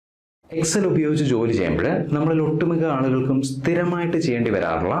Excel ഉപയോഗിച്ച് ജോലി ചെയ്യുമ്പോൾ നമ്മളിൽ ഒട്ടുമിക്ക ആളുകൾക്കും സ്ഥിരമായിട്ട് ചെയ്യേണ്ടി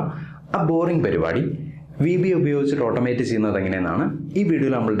വരാറുള്ള ആ ബോറിംഗ് പരിപാടി VBA ഉപയോഗിച്ചിട്ട് ഓട്ടോമേറ്റ് ചെയ്യുന്നത് എങ്ങനെയെന്നാണ് ഈ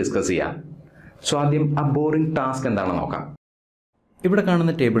വീഡിയോയിൽ നമ്മൾ ഡിസ്കസ് ചെയ്യാം. സോ ആദ്യം ആ ബോറിംഗ് ടാസ്ക് എന്താണെന്ന് നോക്കാം. ഇവിടെ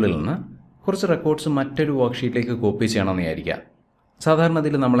കാണുന്ന ടേബിളിൽ നിന്ന് കുറച്ച് റെക്കോർഡ്സ് മറ്റൊരു വർക്ക്ഷീറ്റിലേക്ക് കോപ്പി ചെയ്യണമെന്ന് വിചാരിക്കുക. സാധാരണ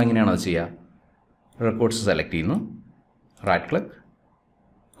ഇതിൽ നമ്മൾ എങ്ങനെയാണ് അത് ചെയ്യുക? റെക്കോർഡ്സ് സെലക്ട് ചെയ്യുന്നു, റൈറ്റ് ക്ലിക്ക്,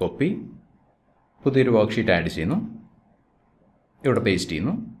 കോപ്പി, പുതിയൊരു വർക്ക്ഷീറ്റ് ആഡ് ചെയ്യുന്നു, ഇവിടെ പേസ്റ്റ്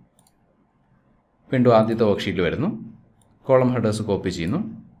ചെയ്യുന്നു, വീണ്ടും ആദ്യത്തെ വർക്ക്ഷീറ്റിൽ വരുന്നു, കോളം ഹെഡേഴ്സ് കോപ്പി ചെയ്യുന്നു,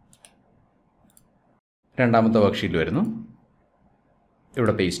 രണ്ടാമത്തെ വർക്ക്ഷീറ്റിൽ വരുന്നു,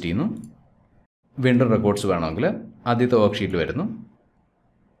 ഇവിടെ പേസ്റ്റ് ചെയ്യുന്നു, വീണ്ടും റെക്കോർഡ്സ് വേണമെങ്കിൽ ആദ്യത്തെ വർക്ക്ഷീറ്റിൽ വരുന്നു,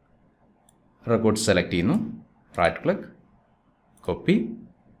 റെക്കോർഡ്സ് സെലക്ട് ചെയ്യുന്നു, റൈറ്റ് ക്ലിക്ക്, കോപ്പി,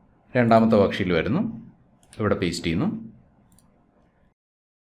 രണ്ടാമത്തെ വർക്ക്ഷീറ്റിൽ വരുന്നു, ഇവിടെ പേസ്റ്റ് ചെയ്യുന്നു,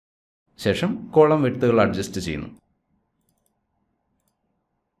 ശേഷം കോളം വിഡ്ത്തുകൾ അഡ്ജസ്റ്റ് ചെയ്യുന്നു.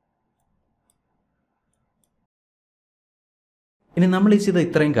 ഇനി നമ്മൾ ഈ ചെയ്ത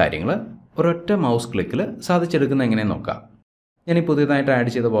ഇത്രയും കാര്യങ്ങൾ ഒരൊറ്റ മൗസ് ക്ലിക്കിൽ സാധിച്ചെടുക്കുന്ന എങ്ങനെയെന്ന് നോക്കാം. ഞാൻ ഈ പുതിയതായിട്ട്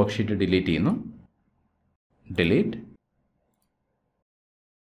ആഡ് ചെയ്ത വർക്ക്ഷീറ്റ് ഡിലീറ്റ് ചെയ്യുന്നു, ഡിലീറ്റ്.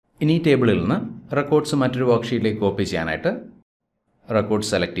 ഇനി ഈ ടേബിളിൽ നിന്ന് റെക്കോർഡ്സ് മറ്റൊരു വർക്ക്ഷീറ്റിലേക്ക് കോപ്പി ചെയ്യാനായിട്ട്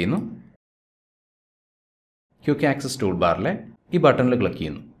റെക്കോർഡ്സ് സെലക്ട് ചെയ്യുന്നു, ക്വിക്ക് ആക്സസ് ടൂൾ ബാറിലെ ഈ ബട്ടണിൽ ക്ലിക്ക്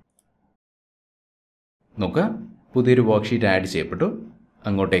ചെയ്യുന്നു. നോക്കുക, പുതിയൊരു വർക്ക്ഷീറ്റ് ആഡ് ചെയ്യപ്പെട്ടു.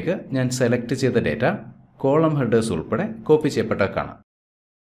 അങ്ങോട്ടേക്ക് ഞാൻ സെലക്ട് ചെയ്ത ഡേറ്റ കോളം ഹെഡേഴ്സ് ഉൾപ്പെടെ കോപ്പി ചെയ്യപ്പെട്ട കാണാം.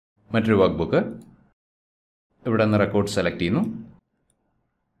 മറ്റൊരു വർക്ക് ബുക്ക്, ഇവിടെ നിന്ന് റെക്കോർഡ് സെലക്ട് ചെയ്യുന്നു,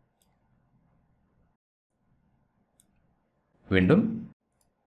 വീണ്ടും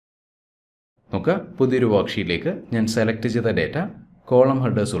നോക്കുക, പുതിയൊരു വർക്ക്ഷീറ്റിലേക്ക് ഞാൻ സെലക്ട് ചെയ്ത ഡേറ്റ കോളം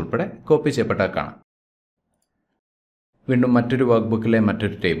ഹെഡേഴ്സ് ഉൾപ്പെടെ കോപ്പി ചെയ്യപ്പെട്ട കാണാം. വീണ്ടും മറ്റൊരു വർക്ക് ബുക്കിലെ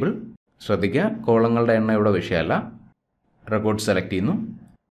മറ്റൊരു ടേബിൾ. ശ്രദ്ധിക്കുക, കോളങ്ങളുടെ എണ്ണം ഇവിടെ വിഷയമല്ല. റെക്കോർഡ് സെലക്ട് ചെയ്യുന്നു,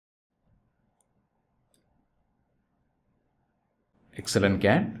 എക്സലന്റ്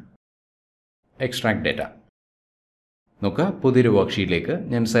ക്യാൻ, എക്സ്ട്രാക്ട് ഡേറ്റ. നോക്കുക, പുതിയൊരു വർക്ക്ഷീറ്റിലേക്ക്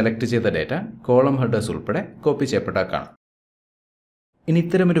ഞാൻ സെലക്ട് ചെയ്ത ഡേറ്റ കോളം ഹെഡേഴ്സ് ഉൾപ്പെടെ കോപ്പി ചെയ്യപ്പെട്ട കാണാം. ഇനി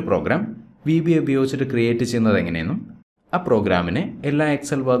ഇത്തരമൊരു പ്രോഗ്രാം VBA ഉപയോഗിച്ചിട്ട് ക്രിയേറ്റ് ചെയ്യുന്നത് എങ്ങനെയെന്നും ആ പ്രോഗ്രാമിനെ എല്ലാ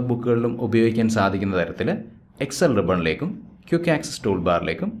എക്സൽ വർക്ക് ബുക്കുകളിലും ഉപയോഗിക്കാൻ സാധിക്കുന്ന തരത്തിൽ Excel റിബണിലേക്കും quick access tool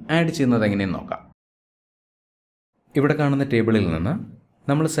ബാറിലേക്കും add ചെയ്യുന്നത് എങ്ങനെയെന്ന് നോക്കാം. ഇവിടെ കാണുന്ന ടേബിളിൽ നിന്ന്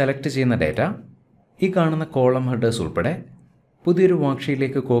നമ്മൾ സെലക്ട് ചെയ്യുന്ന ഡേറ്റ ഈ കാണുന്ന കോളം ഹെഡേഴ്സ് ഉൾപ്പെടെ പുതിയൊരു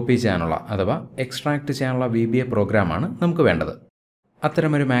വർക്ക്ഷീറ്റിലേക്ക് കോപ്പി ചെയ്യാനുള്ള അഥവാ എക്സ്ട്രാക്ട് ചെയ്യാനുള്ള VBA പ്രോഗ്രാമാണ് നമുക്ക് വേണ്ടത്.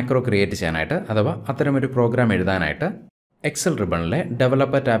 അത്തരമൊരു മാക്രോ ക്രിയേറ്റ് ചെയ്യാനായിട്ട് അഥവാ അത്തരമൊരു പ്രോഗ്രാം എഴുതാനായിട്ട് എക്സൽ റിബണിലെ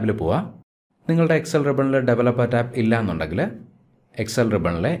ഡെവലപ്പർ ടാബിൽ പോവുക. നിങ്ങളുടെ എക്സൽ റിബണിൽ ഡെവലപ്പർ ടാബ് ഇല്ല എന്നുണ്ടെങ്കിൽ എക്സൽ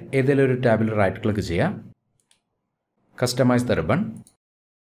റിബണിലെ ഏതെങ്കിലും ഒരു ടാബിൽ റൈറ്റ് ക്ലിക്ക് ചെയ്യുക, customise the ribbon,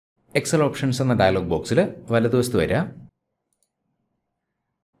 Excel options എന്ന ഡയലോഗ് ബോക്സിൽ വലതുവശത്ത് വരിക,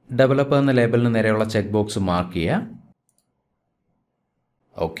 ഡെവലപ്പർ എന്ന ലേബലിന് നേരെയുള്ള ചെക്ക് ബോക്സ് മാർക്ക് ചെയ്യുക.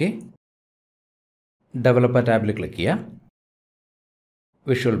 ഓക്കെ, ഡെവലപ്പർ ടാബിൽ ക്ലിക്ക് ചെയ്യുക,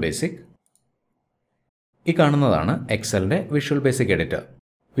 വിഷ്വൽ ബേസിക്. ഈ കാണുന്നതാണ് എക്സലിൻ്റെ visual basic editor.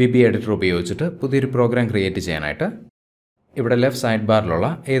 VBA editor ഉപയോഗിച്ചിട്ട് പുതിയൊരു പ്രോഗ്രാം ക്രിയേറ്റ് ചെയ്യാനായിട്ട് ഇവിടെ ലെഫ്റ്റ് സൈഡ് ബാറിലുള്ള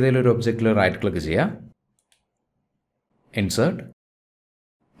ഏതെങ്കിലും ഒരു ഒബ്ജക്റ്റിൽ റൈറ്റ് ക്ലിക്ക് ചെയ്യുക, ഇൻസേർട്ട്,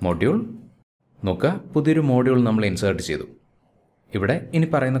 മോഡ്യൂൾ. നോക്കുക, പുതിയൊരു മോഡ്യൂൾ നമ്മൾ ഇൻസേർട്ട് ചെയ്തു. ഇവിടെ ഇനി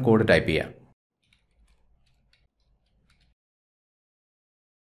പറയുന്ന കോഡ് ടൈപ്പ് ചെയ്യുക.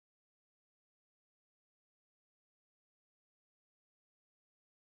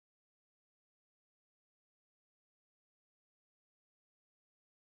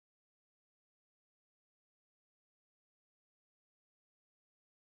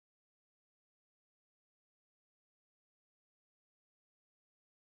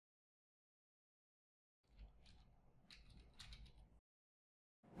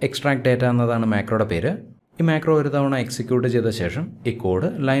 എക്സ്ട്രാക്ട് ഡേറ്റ എന്നതാണ് മാക്രോയുടെ പേര്. ഈ മാക്രോ ഒരു തവണ എക്സിക്യൂട്ട് ചെയ്ത ശേഷം ഈ കോഡ്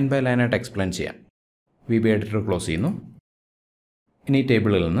ലൈൻ ബൈ ലൈനായിട്ട് എക്സ്പ്ലെയിൻ ചെയ്യാം. VBA എഡിറ്റർ ക്ലോസ് ചെയ്യുന്നു. ഇനി ഈ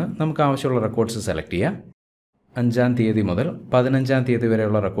ടേബിളിൽ നിന്ന് നമുക്ക് ആവശ്യമുള്ള റെക്കോർഡ്സ് സെലക്ട് ചെയ്യാം. 5-ാം തീയതി മുതൽ 15-ാം തീയതി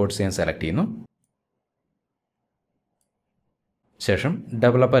വരെയുള്ള റെക്കോർഡ്സ് ഞാൻ സെലക്ട് ചെയ്യുന്നു. ശേഷം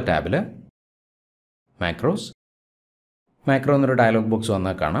ഡെവലപ്പർ ടാബിൽ മാക്രോസ്, മാക്രോ എന്നൊരു ഡയലോഗ് ബോക്സ്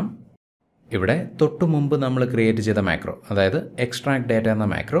വന്നാൽ കാണാം. ഇവിടെ തൊട്ടു മുമ്പ് നമ്മൾ ക്രിയേറ്റ് ചെയ്ത മാക്രോ, അതായത് എക്സ്ട്രാക്ട് ഡേറ്റ എന്ന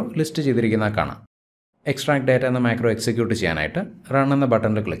മാക്രോ ലിസ്റ്റ് ചെയ്തിരിക്കുന്ന കാണാം. എക്സ്ട്രാക്ട് ഡേറ്റ എന്ന മാക്രോ എക്സിക്യൂട്ട് ചെയ്യാനായിട്ട് റൺ എന്ന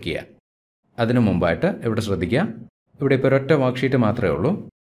ബട്ടണിൽ ക്ലിക്ക് ചെയ്യുക. അതിനു മുമ്പായിട്ട് ഇവിടെ ശ്രദ്ധിക്കുക, ഇവിടെ ഇപ്പോൾ ഒരൊറ്റ വർക്ക്ഷീറ്റ് മാത്രമേ ഉള്ളൂ.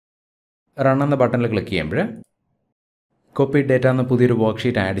 റൺ എന്ന ബട്ടണിൽ ക്ലിക്ക് ചെയ്യുമ്പോൾ കോപ്പി ഡേറ്റ എന്ന പുതിയൊരു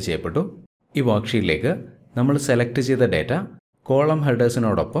വർക്ക്ഷീറ്റ് ആഡ് ചെയ്യപ്പെട്ടു. ഈ വർക്ക്ഷീറ്റിലേക്ക് നമ്മൾ സെലക്ട് ചെയ്ത ഡേറ്റ കോളം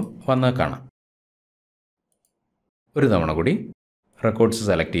ഹെഡേഴ്സിനോടൊപ്പം വന്നാൽ കാണാം. ഒരു തവണ കൂടി റെക്കോർഡ്സ്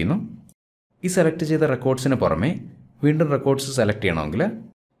സെലക്ട് ചെയ്യുന്നു. ഈ സെലക്ട് ചെയ്ത റെക്കോർഡ്സിന് പുറമെ വീണ്ടും റെക്കോർഡ്സ് സെലക്ട് ചെയ്യണമെങ്കിൽ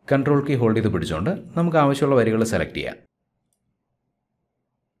കൺട്രോൾ കീ ഹോൾഡ് ചെയ്ത് പിടിച്ചുകൊണ്ട് നമുക്ക് ആവശ്യമുള്ള വരികൾ സെലക്ട് ചെയ്യാം.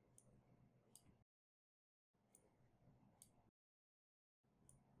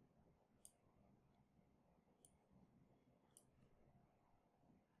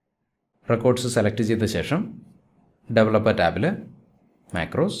 റെക്കോർഡ്സ് സെലക്ട് ചെയ്ത ശേഷം ഡെവലപ്പർ ടാബിൽ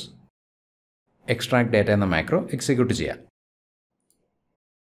മാക്രോസ് എക്സ്ട്രാക്ട് ഡാറ്റ എന്ന മാക്രോ എക്സിക്യൂട്ട് ചെയ്യാം.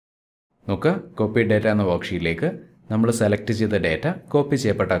 നോക്കുക, കോപ്പി ഡാറ്റ എന്ന വർക്ക്ഷീറ്റിലേക്ക് നമ്മൾ സെലക്ട് ചെയ്ത ഡാറ്റ കോപ്പി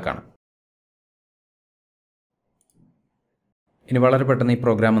ചെയ്യപ്പെട്ടാൽ കാണാം. ഇനി വളരെ പെട്ടെന്ന് ഈ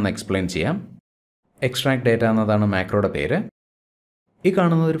പ്രോഗ്രാം ഒന്ന് എക്സ്പ്ലെയിൻ ചെയ്യാം. എക്സ്ട്രാക്ട് ഡാറ്റ എന്നതാണ് മാക്രോയുടെ പേര്. ഈ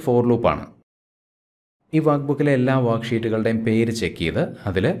കാണുന്നത് ഒരു ഫോർ ലൂപ്പാണ്. ഈ വർക്ക്ബുക്കിലെ എല്ലാ വർക്ക്ഷീറ്റുകളുടെയും പേര് ചെക്ക് ചെയ്ത്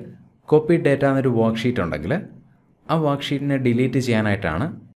അതിൽ കോപ്പി ഡാറ്റ എന്നൊരു വർക്ക്ഷീറ്റ് ഉണ്ടെങ്കിൽ ആ വർക്ക്ഷീറ്റിനെ ഡിലീറ്റ് ചെയ്യാനായിട്ടാണ്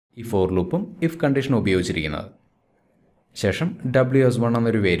ഈ ഫോർ ലൂപ്പും ഇഫ് കണ്ടീഷനും ഉപയോഗിച്ചിരിക്കുന്നത്. ശേഷം WS1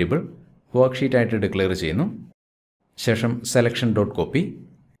 എന്നൊരു വേരിയബിൾ വർക്ക്ഷീറ്റായിട്ട് ഡിക്ലെയർ ചെയ്യുന്നു. ശേഷം Selection.Copy.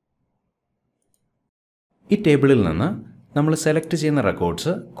 ഈ ടേബിളിൽ നിന്ന് നമ്മൾ സെലക്ട് ചെയ്യുന്ന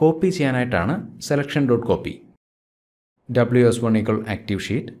റെക്കോർഡ്സ് കോപ്പി ചെയ്യാനായിട്ടാണ് Selection.Copy. WS1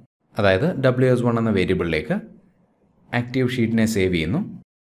 ActiveSheet, അതായത് WS1 എന്ന വേരിയബിളിലേക്ക് ആക്റ്റീവ് ഷീറ്റിനെ സേവ് ചെയ്യുന്നു.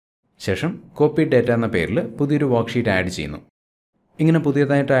 ശേഷം കോപ്പി ഡാറ്റ എന്ന പേരിൽ പുതിയൊരു വർക്ക്ഷീറ്റ് ആഡ് ചെയ്യുന്നു. ഇങ്ങനെ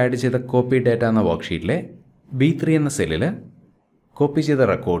പുതിയതായിട്ട് ആഡ് ചെയ്ത കോപ്പി ഡാറ്റ എന്ന വർക്ക്ഷീറ്റിലെ B3 എന്ന സെല്ലിൽ കോപ്പി ചെയ്ത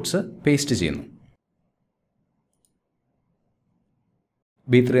റെക്കോർഡ്സ് പേസ്റ്റ് ചെയ്യുന്നു.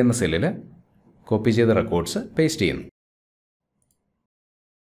 B3 എന്ന സെല്ലിൽ കോപ്പി ചെയ്ത റെക്കോർഡ്സ് പേസ്റ്റ് ചെയ്യുന്നു.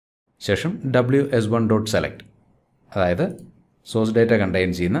 ശേഷം WS1.Select, അതായത് സോഴ്സ് ഡാറ്റ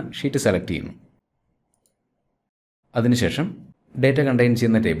കണ്ടെയ്ൻ ചെയ്യുന്ന ഷീറ്റ് സെലക്ട് ചെയ്യുന്നു. അതിനുശേഷം ഡാറ്റ കണ്ടെയ്ൻ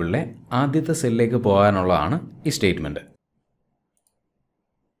ചെയ്യുന്ന ടേബിളിലെ ആദ്യത്തെ സെല്ലിലേക്ക് പോകാനുള്ളതാണ് ഈ സ്റ്റേറ്റ്മെൻറ്റ്.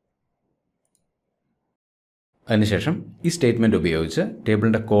 അതിനുശേഷം ഈ സ്റ്റേറ്റ്മെൻറ്റ് ഉപയോഗിച്ച്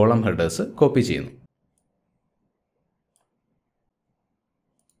ടേബിളിൻ്റെ കോളം ഹെഡേഴ്സ് കോപ്പി ചെയ്യുന്നു.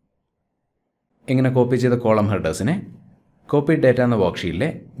 ഇങ്ങനെ കോപ്പി ചെയ്ത കോളം ഹെഡേഴ്സിനെ കോപ്പി ഡാറ്റ എന്ന വർക്ക്ഷീറ്റിലെ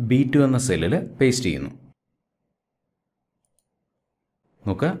B2 എന്ന സെല്ലിൽ പേസ്റ്റ് ചെയ്യുന്നു.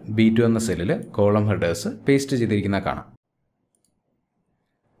 നോക്കുക, B2 എന്ന സെല്ലിൽ കോളം ഹെഡേഴ്സ് പേസ്റ്റ് ചെയ്തിരിക്കുന്ന കാണാം.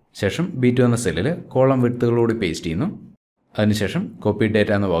 ശേഷം B2 എന്ന സെല്ലിൽ കോളം വിഡ്ത്തുകളോട് പേസ്റ്റ് ചെയ്യുന്നു. അതിനുശേഷം കോപ്പി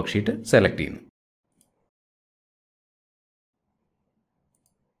ഡാറ്റ എന്ന വർക്ക്ഷീറ്റ് സെലക്ട് ചെയ്യുന്നു.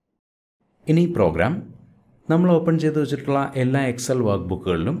 ഇനി ഈ പ്രോഗ്രാം നമ്മൾ ഓപ്പൺ ചെയ്ത് വെച്ചിട്ടുള്ള എല്ലാ എക്സൽ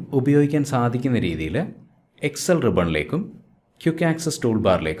വർക്ക്ബുക്കുകളിലും ഉപയോഗിക്കാൻ സാധിക്കുന്ന രീതിയിൽ Excel റിബണിലേക്കും quick access tool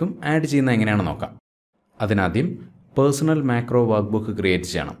ബാറിലേക്കും add ചെയ്യുന്നത് എങ്ങനെയാണെന്ന് നോക്കാം. അതിനാദ്യം പേഴ്സണൽ മാക്രോ വർക്ക്ബുക്ക് ക്രിയേറ്റ്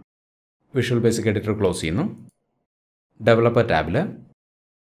ചെയ്യണം. വിഷ്വൽ ബേസിക് എഡിറ്റർ ക്ലോസ് ചെയ്യുന്നു. ഡെവലപ്പർ ടാബിൽ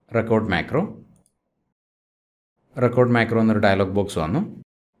റെക്കോർഡ് മാക്രോ എന്നൊരു ഡയലോഗ് ബോക്സ് വന്നു.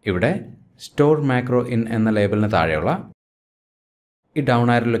 ഇവിടെ സ്റ്റോർ മാക്രോ ഇൻ എന്ന ലേബലിന് താഴെയുള്ള ഈ ഡൗൺ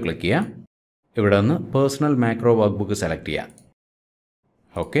ആരോയിൽ ക്ലിക്ക് ചെയ്യുക. ഇവിടെ നിന്ന് പേഴ്സണൽ മാക്രോ വർക്ക്ബുക്ക് സെലക്ട് ചെയ്യുക.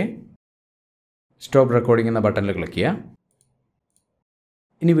 ഓക്കെ, സ്റ്റോപ്പ് റെക്കോർഡിംഗ് എന്ന ബട്ടണിൽ ക്ലിക്ക് ചെയ്യുക.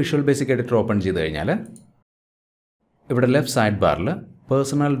 ഇനി വിഷ്വൽ ബേസിക് എഡിറ്റർ ഓപ്പൺ ചെയ്ത് കഴിഞ്ഞാൽ ഇവിടെ ലെഫ്റ്റ് സൈഡ് ബാറിൽ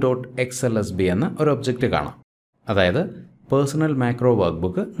personal.xlsb എന്ന ഒരു ഒബ്ജക്റ്റ് കാണാം. അതായത് പേഴ്സണൽ മാക്രോ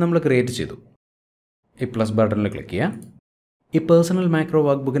വർക്ക്ബുക്ക് നമ്മൾ ക്രിയേറ്റ് ചെയ്തു. ഈ പ്ലസ് ബട്ടണിൽ ക്ലിക്ക് ചെയ്യുക. ഈ പേഴ്സണൽ മാക്രോ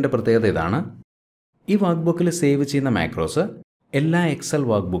വർക്ക്ബുക്കിൻ്റെ പ്രത്യേകത ഇതാണ്. ഈ വർക്ക്ബുക്കിൽ സേവ് ചെയ്യുന്ന മാക്രോസ് എല്ലാ എക്സൽ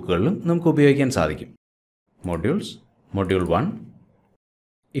വർക്ക്ബുക്കുകളിലും നമുക്ക് ഉപയോഗിക്കാൻ സാധിക്കും. മൊഡ്യൂൾ 1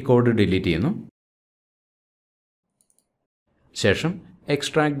 ഈ കോഡ് ഡിലീറ്റ് ചെയ്യുന്നു. ശേഷം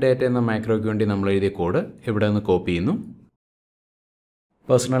എക്സ്ട്രാക്ട് ഡാറ്റ എന്ന മാക്രോയ്ക്ക് വേണ്ടി നമ്മൾ എഴുതിയ കോഡ് ഇവിടെ നിന്ന് കോപ്പി ചെയ്യുന്നു.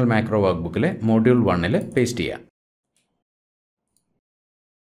 പേഴ്സണൽ മാക്രോ വർക്ക്ബുക്കിലെ മൊഡ്യൂൾ 1ൽ പേസ്റ്റ് ചെയ്യുക.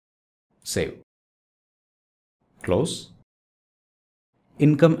 Save, close.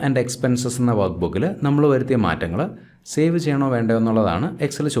 Income and expenses എന്ന വർക്ക്ബുക്കിൽ നമ്മൾ വരുത്തിയ മാറ്റങ്ങൾ സേവ് ചെയ്യണോ വേണ്ടോ എന്നുള്ളതാണ്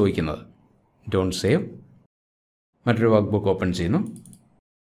എക്സൽ ചോദിക്കുന്നത്. Don't save. മറ്റൊരു വർക്ക്ബുക്ക് ഓപ്പൺ ചെയ്യുന്നു.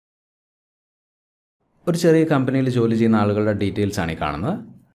 ഒരു ചെറിയ കമ്പനിയിൽ ജോലി ചെയ്യുന്ന ആളുകളുടെ ഡീറ്റെയിൽസ് ആണ് ഈ കാണുന്നത്.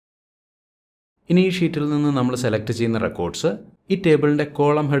 ഇനി ഈ ഷീറ്റിൽ നിന്ന് നമ്മൾ സെലക്ട് ചെയ്യുന്ന റെക്കോർഡ്സ് ഈ ടേബിളിൻ്റെ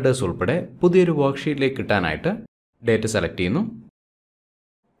കോളം ഹെഡേഴ്സ് ഉൾപ്പെടെ പുതിയൊരു വർക്ക്ഷീറ്റിലേക്ക് കിട്ടാനായിട്ട് ഡേറ്റ സെലക്ട് ചെയ്യുന്നു.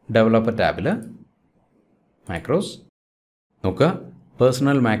 ഡെവലപ്പർ ടാബിൽ മാക്രോസ്. നോക്കുക,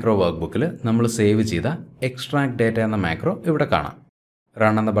 പേഴ്സണൽ മാക്രോ വർക്ക്ബുക്കിൽ നമ്മൾ സേവ് ചെയ്ത എക്സ്ട്രാക്ട് ഡാറ്റ എന്ന മാക്രോ ഇവിടെ കാണാം.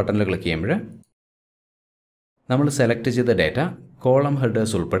 റൺ എന്ന ബട്ടണിൽ ക്ലിക്ക് ചെയ്യുമ്പോൾ നമ്മൾ സെലക്ട് ചെയ്ത ഡാറ്റ കോളം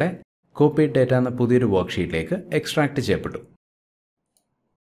ഹെഡേഴ്സ് ഉൾപ്പെടെ കോപ്പി ഡാറ്റ എന്ന പുതിയൊരു വർക്ക്ഷീറ്റിലേക്ക് എക്സ്ട്രാക്ട് ചെയ്യപ്പെട്ടു.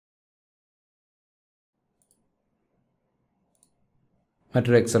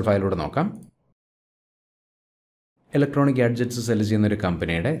 മറ്റൊരു എക്സൽ ഫയലിലൂടെ നോക്കാം. ഇലക്ട്രോണിക് ഗാഡ്ജറ്റ്സ് സെൽ ചെയ്യുന്ന ഒരു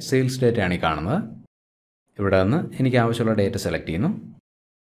കമ്പനിയുടെ സെയിൽസ് ഡാറ്റയാണ് ഈ കാണുന്നത്. ഇവിടെ നിന്ന് എനിക്ക് ആവശ്യമുള്ള ഡേറ്റ സെലക്ട് ചെയ്യുന്നു.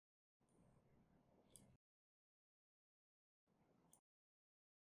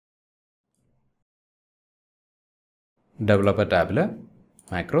 ഡെവലപ്പർ ടാബിൽ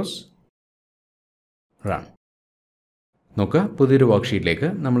മാക്രോസ് റൺ. നോക്കുക, പുതിയൊരു വർക്ക്ഷീറ്റിലേക്ക്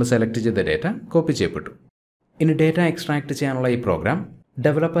നമ്മൾ സെലക്ട് ചെയ്ത ഡേറ്റ കോപ്പി ചെയ്യപ്പെട്ടു. ഇനി ഡേറ്റ എക്സ്ട്രാക്ട് ചെയ്യാനുള്ള ഈ പ്രോഗ്രാം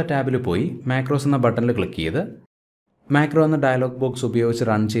ഡെവലപ്പർ ടാബിൽ പോയി മാക്രോസ് എന്ന ബട്ടണിൽ ക്ലിക്ക് ചെയ്ത് മാക്രോ എന്ന ഡയലോഗ് ബോക്സ് ഉപയോഗിച്ച്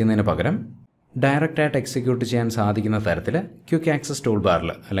റൺ ചെയ്യുന്നതിന് പകരം ഡയറക്റ്റായിട്ട് എക്സിക്യൂട്ട് ചെയ്യാൻ സാധിക്കുന്ന തരത്തിൽ ക്വിക്ക് ആക്സസ് ടൂൾ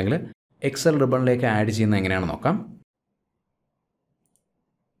ബാറിൽ അല്ലെങ്കിൽ എക്സൽ റിബണിലേക്ക് ആഡ് ചെയ്യുന്നത് എങ്ങനെയാണെന്ന് നോക്കാം.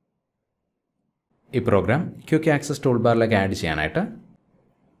 ഈ programme quick access tool ബാറിലേക്ക് add ചെയ്യാനായിട്ട്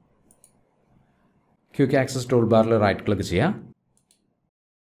ക്വിക്ക് ആക്സസ് ടൂൾ ബാറിൽ റൈറ്റ് ക്ലിക്ക് ചെയ്യുക,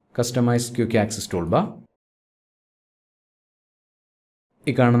 customise quick access tool bar.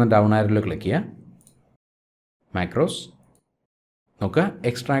 ഈ കാണുന്ന ഡൗൺ ആരോയിൽ ക്ലിക്ക് ചെയ്യുക, മാക്രോസ്. നോക്കുക,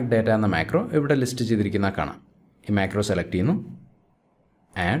 എക്സ്ട്രാക്ട് ഡേറ്റ എന്ന മാക്രോ ഇവിടെ ലിസ്റ്റ് ചെയ്തിരിക്കുന്ന കാണാം. ഈ മാക്രോ സെലക്ട് ചെയ്യുന്നു,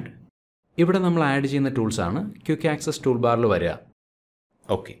 ആഡ്. ഇവിടെ നമ്മൾ ആഡ് ചെയ്യുന്ന ടൂൾസാണ് ക്വിക്ക് ആക്സസ് ടൂൾ ബാറിൽ വരിക.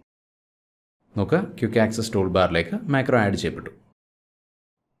 ഓക്കെ, നോക്കുക, quick access tool ബാറിലേക്ക് macro add ചെയ്യപ്പെട്ടു.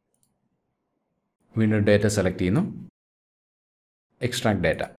 വീണ്ടും ഡേറ്റ സെലക്ട് ചെയ്യുന്നു, എക്സ്ട്രാക്ട്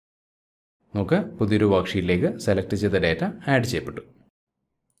ഡേറ്റ. നോക്കുക, പുതിയൊരു വർക്ക്ഷീറ്റിലേക്ക് സെലക്ട് ചെയ്ത ഡേറ്റ ആഡ് ചെയ്യപ്പെട്ടു.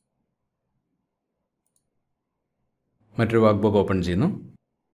 മറ്റൊരു വർക്ക്ബുക്ക് ഓപ്പൺ ചെയ്യുന്നു.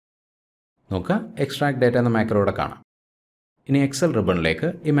 നോക്കുക, എക്സ്ട്രാക്ട് ഡേറ്റ എന്ന മാക്രോ ഇവിടെ കാണാം. ഇനി എക്സൽ റിബണിലേക്ക്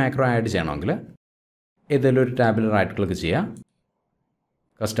ഈ മാക്രോ ആഡ് ചെയ്യണമെങ്കിൽ ഏതെങ്കിലും ഒരു ടാബിൽ റൈറ്റ് ക്ലിക്ക് ചെയ്യുക,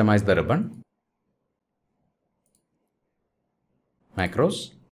 കസ്റ്റമൈസ് ദ റിബൺ, മാക്രോസ്.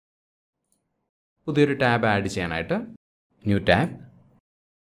 പുതിയൊരു ടാബ് ആഡ് ചെയ്യാനായിട്ട് ന്യൂ ടാബ്,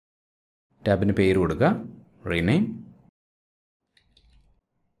 ടാബിന് പേര് കൊടുക്കുക, റീനെയിം.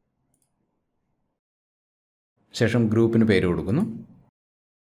 ശേഷം ഗ്രൂപ്പിന് പേര് കൊടുക്കുന്നു.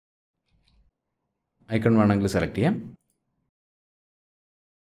 ഐക്കൺ വേണമെങ്കിൽ സെലക്ട് ചെയ്യാം.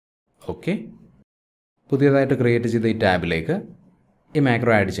 ഓക്കെ, പുതിയതായിട്ട് ക്രിയേറ്റ് ചെയ്ത ഈ ടാബിലേക്ക് ഈ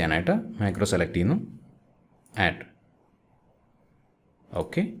മാക്രോ ആഡ് ചെയ്യാനായിട്ട് മാക്രോ സെലക്ട് ചെയ്യുന്നു, ആഡ്.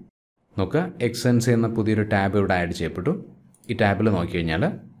 ഓക്കെ, നോക്കുക, എക്സെൻസ് എന്ന പുതിയൊരു ടാബ് ഇവിടെ ആഡ് ചെയ്യപ്പെട്ടു. ഈ ടാബിൽ നോക്കിക്കഴിഞ്ഞാൽ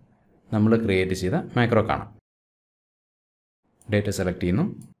നമ്മൾ ക്രിയേറ്റ് ചെയ്ത മാക്രോ കാണാം. ഡേറ്റ സെലക്ട് ചെയ്യുന്നു,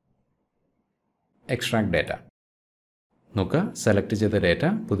 എക്സ്ട്രാക്ട് ഡേറ്റ. നോക്കുക, സെലക്ട് ചെയ്ത ഡേറ്റ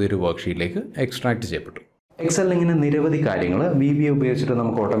പുതിയൊരു വർക്ക്ഷീറ്റിലേക്ക് എക്സ്ട്രാക്ട് ചെയ്യപ്പെട്ടു. എക്സലിൽ ഇങ്ങനെ നിരവധി കാര്യങ്ങൾ VBA ഉപയോഗിച്ചിട്ട്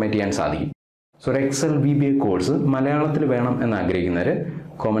നമുക്ക് ഓട്ടോമേറ്റ് ചെയ്യാൻ സാധിക്കും. സോ ഒരു എക്സൽ VBA കോഴ്സ് മലയാളത്തിൽ വേണം എന്ന് ആഗ്രഹിക്കുന്നവർ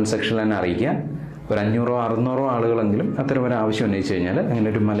കോമൻറ്റ് സെക്ഷനിൽ തന്നെ അറിയിക്കുക. ഒരു 500-600 ആളുകളെങ്കിലും അത്തരം ഒരു ആവശ്യം ഉന്നയിച്ചു കഴിഞ്ഞാൽ അങ്ങനെ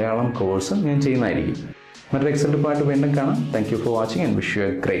ഒരു മലയാളം കോഴ്സ് ഞാൻ ചെയ്യുന്നതായിരിക്കും. മറ്റൊരു എക്സൽ പാട്ട് വീണ്ടും കാണാം. Thank you for watching and wish you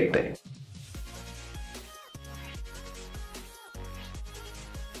A great day.